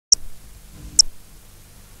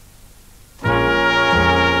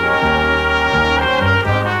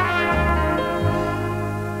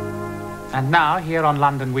And now, here on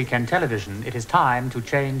London Weekend Television, it is time to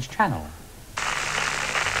change channel.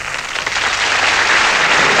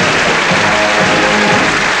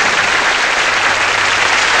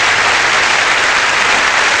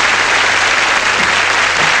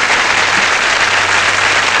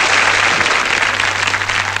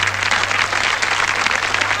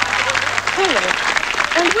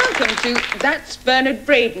 To That's Bernard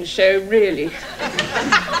Braden's show, really. The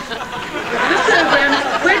programme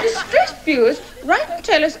where distressed viewers write and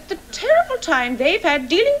tell us the terrible time they've had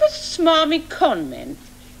dealing with smarmy con men,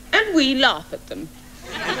 and we laugh at them.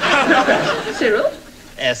 Cyril?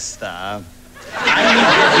 Esther, I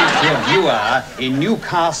need a viewer in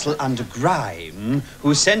Newcastle under Grime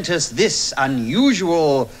who sent us this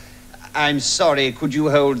unusual... I'm sorry, could you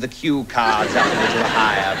hold the cue cards up a little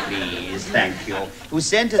higher, please? Thank you. Who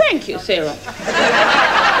sent us... Thank you, Cyril.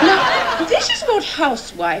 Now, this is what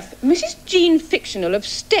housewife Mrs. Jean Fictional of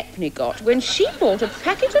Stepney got when she bought a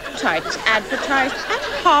packet of tights advertised at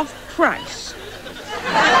half price.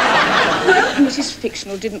 Well, Mrs.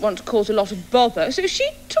 Fictional didn't want to cause a lot of bother, so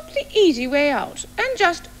she took the easy way out and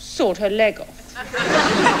just sawed her leg off.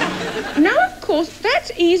 Now, of course,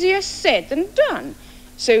 that's easier said than done.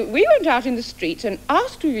 So we went out in the streets and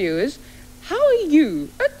asked reviewers, how are you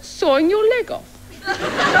at sawing your leg off?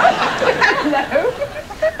 Hello.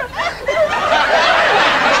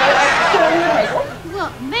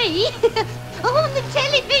 What, me? On the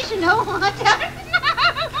television? Oh, I don't know.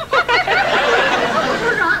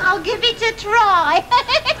 All right, I'll give it a try.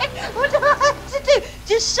 What do I have to do?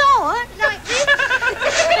 Just saw it like this?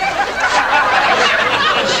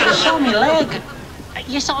 Saw me leg.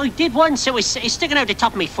 Yes, I did once. It was sticking out the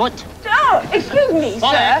top of my foot. Oh, excuse me,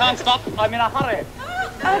 Sorry, sir. I can't stop. I'm in a hurry.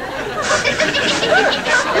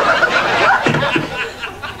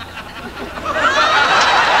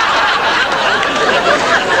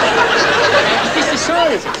 Is this the saw,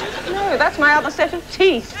 is it? No, that's my other set of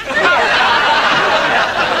teeth.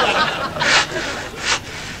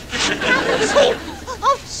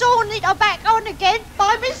 I've sawn it back on again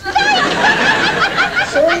by mistake.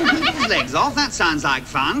 Sawing people's legs off? That sounds like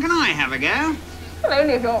fun. Can I have a go? Well,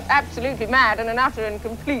 only if you're absolutely mad and an utter and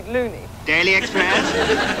complete loony. Daily Express?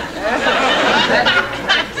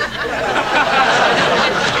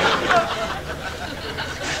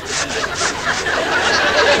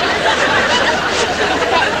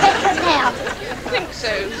 Now, I think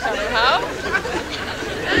so, somehow.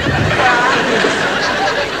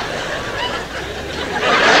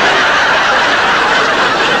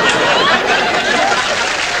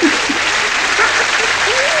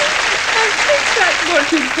 What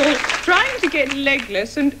you call trying to get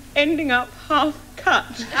legless and ending up half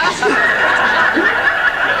cut.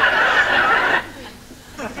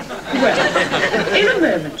 Well, in a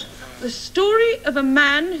moment, the story of a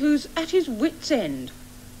man who's at his wit's end.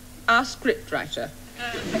 Our scriptwriter.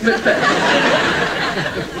 But first...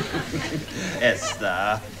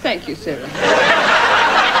 Esther. Thank you, Cyril.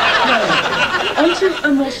 Well, on to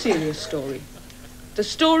a more serious story. The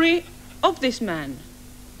story of this man.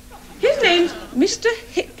 His name's Mr.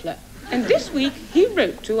 Hitler, and this week he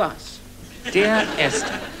wrote to us. Dear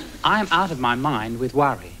Esther, I am out of my mind with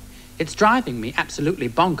worry. It's driving me absolutely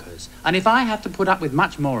bonkers, and if I have to put up with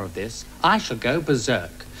much more of this, I shall go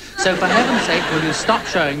berserk. So for heaven's sake, will you stop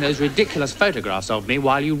showing those ridiculous photographs of me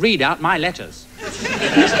while you read out my letters?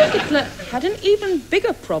 Mr. Hitler had an even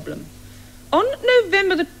bigger problem. On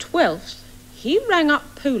November the 12th, he rang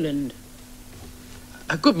up Poland.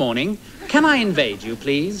 Good morning. Can I invade you,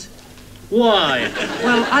 please? Why?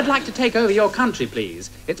 Well, I'd like to take over your country, please.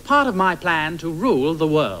 It's part of my plan to rule the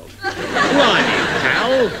world. Why,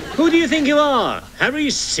 pal? Who do you think you are? Harry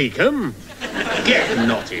Seacombe? Get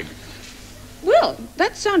knotted. Well,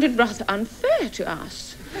 that sounded rather unfair to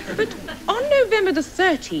us. But on November the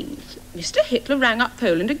 13th, Mr. Hitler rang up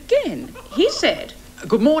Poland again. He said...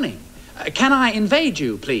 Good morning. Can I invade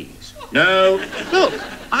you, please? No. Look,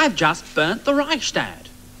 I've just burnt the Reichstag.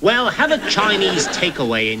 Well, have a Chinese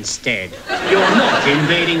takeaway instead. You're not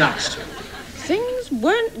invading us. Things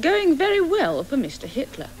weren't going very well for Mr.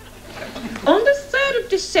 Hitler. On the 3rd of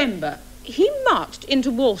December, he marched into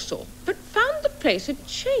Warsaw, but found the place had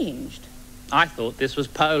changed. I thought this was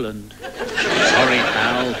Poland. Sorry,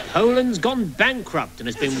 pal. Poland's gone bankrupt and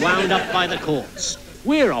has been wound up by the courts.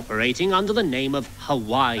 We're operating under the name of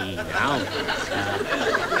Hawaii now.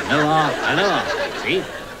 Aloha. See?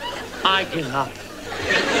 I give up.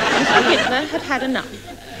 Mr. Hitler had had enough.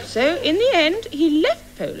 So, in the end, he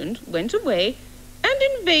left Poland, went away, and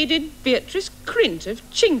invaded Beatrice Krint of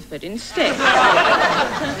Chingford instead.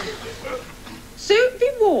 So, be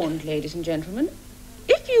warned, ladies and gentlemen.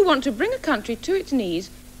 If you want to bring a country to its knees,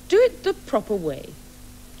 do it the proper way.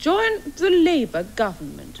 Join the Labour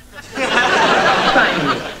government.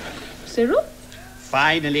 Finally. Cyril?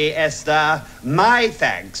 Finally, Esther, my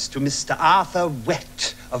thanks to Mr. Arthur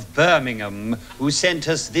Wett of Birmingham, who sent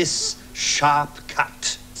us this sharp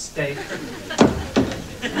cut steak.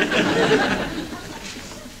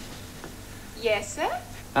 Yes, sir?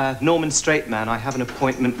 Norman Straightman, I have an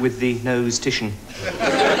appointment with the nose-tician.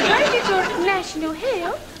 Why is your national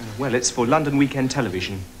hair? Well, it's for London Weekend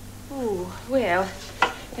Television. Oh, well,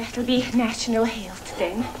 that'll be national health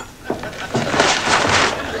then.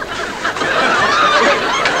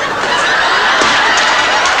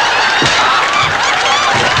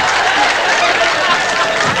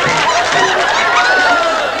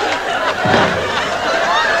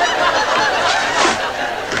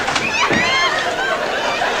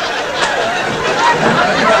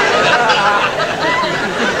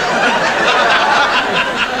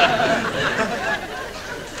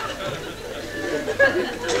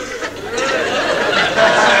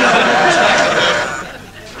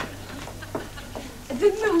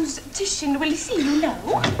 Will see you now.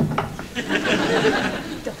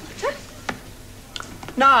 Doctor?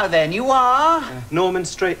 Now then, you are? Norman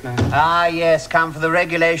Straightman. Ah, yes, come for the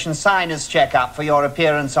regulation sinus checkup for your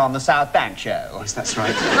appearance on the South Bank show. Yes, that's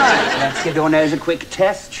right. Right, let's give your nose a quick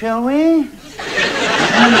test, shall we?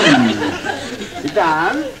 Sit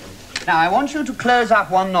down. Now, I want you to close up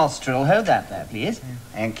one nostril. Hold that there, please.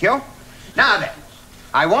 Thank you. Now then,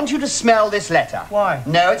 I want you to smell this letter. Why?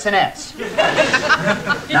 No, it's an S.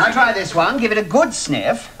 Now try this one. Give it a good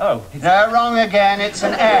sniff. Oh. No, wrong again. It's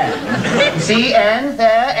an N. See, N,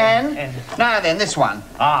 there, N. N. Now then, this one.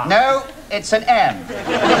 Ah. No, it's an M.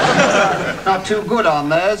 Not too good on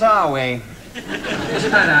those, are we? Just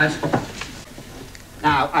find out.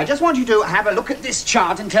 Now, I just want you to have a look at this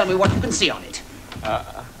chart and tell me what you can see on it.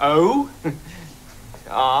 O.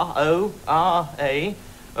 R-O-R-A.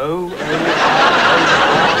 O-O-R-O-R-A.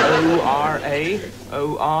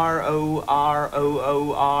 O-R-O-R-O-O-R-O-R-A.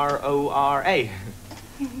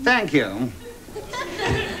 Thank you.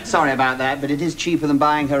 Sorry about that, but it is cheaper than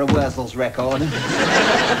buying her a Worthel's record.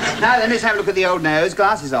 Now then, let's have a look at the old nose.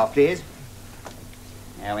 Glasses off, please.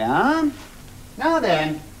 There we are. Now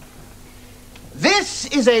then, this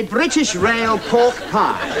is a British Rail pork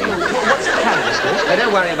pie. What's the candidate?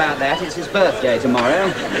 Don't worry about that. It's his birthday tomorrow.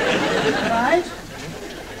 Right.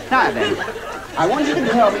 Now then, I want you to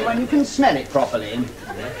tell me when you can smell it properly.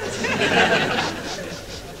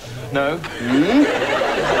 No.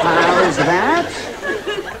 How's that?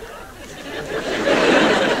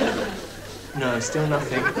 No, still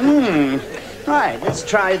nothing. Right, let's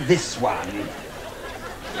try this one.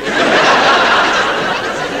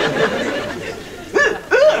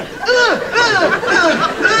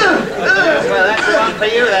 Well, that's the one for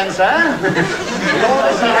you then, sir. You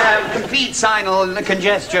obviously have complete sinal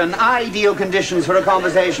congestion, ideal conditions for a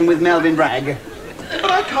conversation with Melvin Bragg.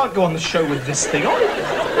 But I can't go on the show with this thing on.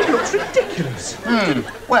 It looks ridiculous.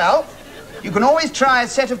 Well, you can always try a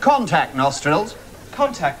set of contact nostrils.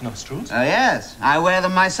 Contact nostrils? Oh, yes. I wear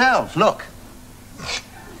them myself. Look.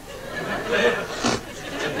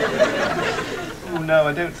 Oh, no,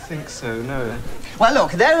 I don't think so, no. Well,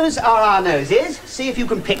 look, those are our noses. See if you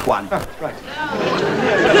can pick one. Oh, right.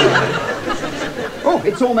 Oh,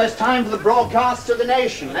 it's almost time for the broadcast to the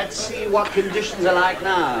nation. Let's see what conditions are like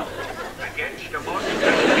now. Against a monster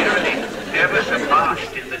tyranny never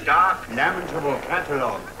surpassed in the dark, lamentable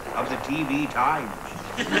catalogue of the TV Times.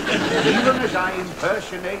 Even as I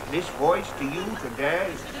impersonate this voice to you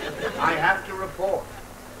today, I have to report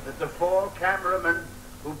that the 4 cameramen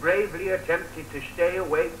who bravely attempted to stay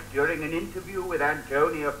awake during an interview with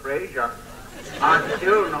Antonia Fraser are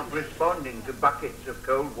still not responding to buckets of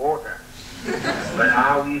cold water. But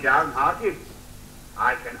are we downhearted?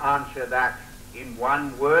 I can answer that in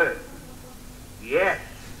one word. Yes.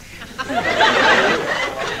 We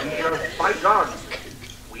shall fight on.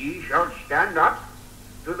 We shall stand up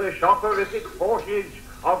to the soporific forces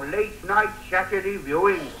of late-night Saturday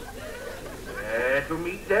viewing. Where to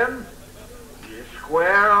meet them?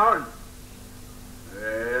 Square on.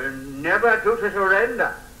 Never to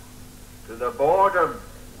surrender to the boredom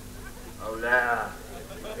of their...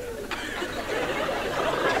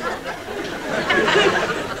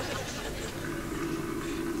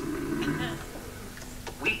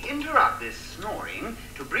 We interrupt this snoring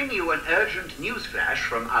to bring you an urgent news flash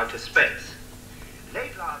from outer space.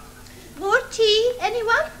 Late last... More tea,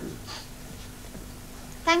 anyone?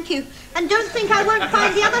 Thank you. And don't think I won't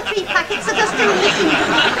find the other 3 packets that are still missing.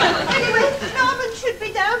 Anyway, Norman should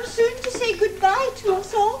be down soon to say goodbye to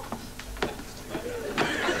us all.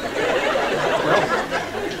 Well,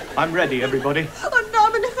 I'm ready, everybody. Oh,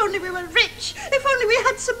 Norman, if only were rich. If only we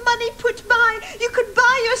had some money put by. You could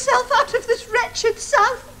buy yourself out of this wretched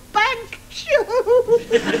South Bank shoe.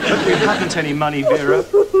 But we haven't any money, Vera.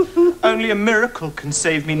 Only a miracle can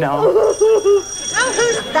save me now. Oh,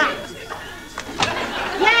 who's that?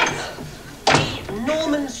 Yes? The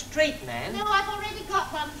Norman Straightman? No, I've already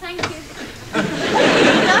got one, thank you.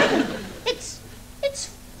 No, it's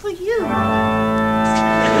for you.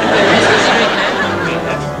 Mr. Straightman?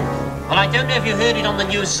 Well, I don't know if you heard it on the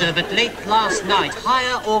news, sir, but late last night,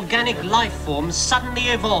 higher organic life forms suddenly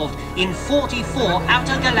evolved in 44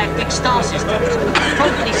 outer galactic star systems,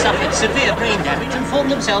 promptly suffered severe brain damage and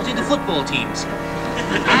formed themselves into football teams.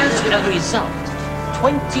 As a result,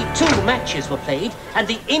 22 matches were played, and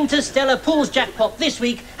the Interstellar Pools jackpot this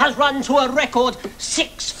week has run to a record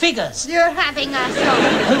 6 figures. You're having us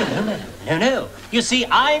on. No. You see,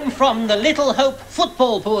 I'm from the Little Hope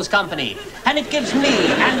Football Pools Company, and it gives me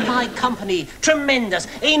and my company tremendous,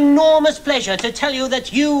 enormous pleasure to tell you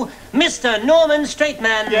that you, Mr. Norman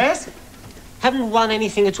Straightman... Yes? ...haven't won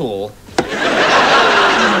anything at all.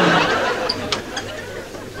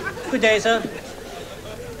 Good day, sir.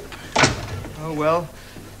 Oh, well,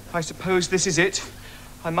 I suppose this is it.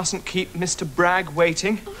 I mustn't keep Mr. Bragg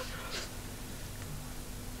waiting.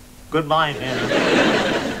 Goodbye, Vera.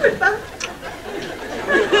 Goodbye.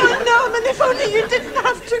 Oh, Norman, if only you didn't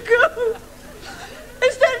have to go.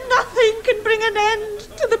 Is there nothing can bring an end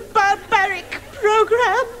to the barbaric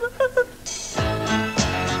program?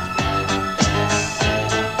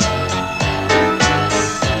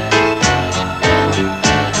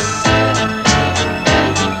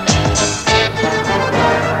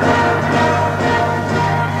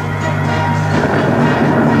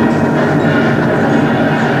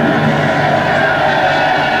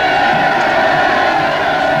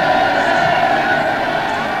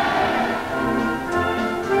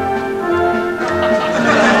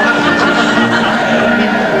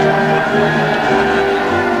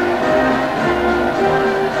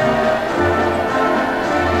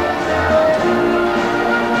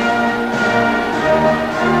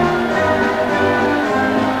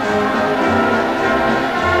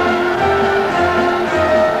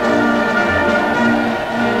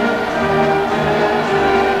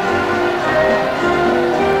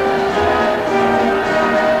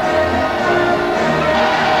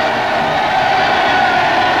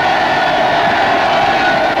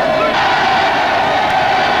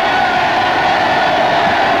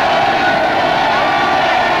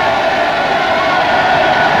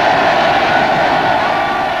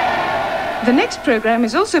 The next programme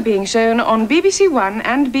is also being shown on BBC One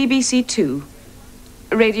and BBC Two.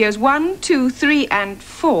 Radios 1, 2, 3 and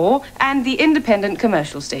 4 and the independent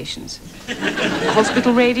commercial stations.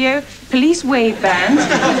 Hospital radio, police wave bands,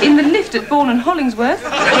 in the lift at Bourne and Hollingsworth,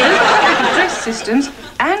 dress systems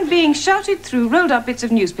and being shouted through rolled up bits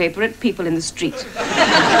of newspaper at people in the street.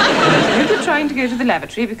 No good trying to go to the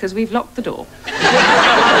lavatory because we've locked the door.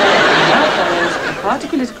 Now follows a party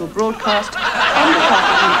political broadcast on behalf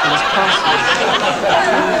of Nicholas Parsons.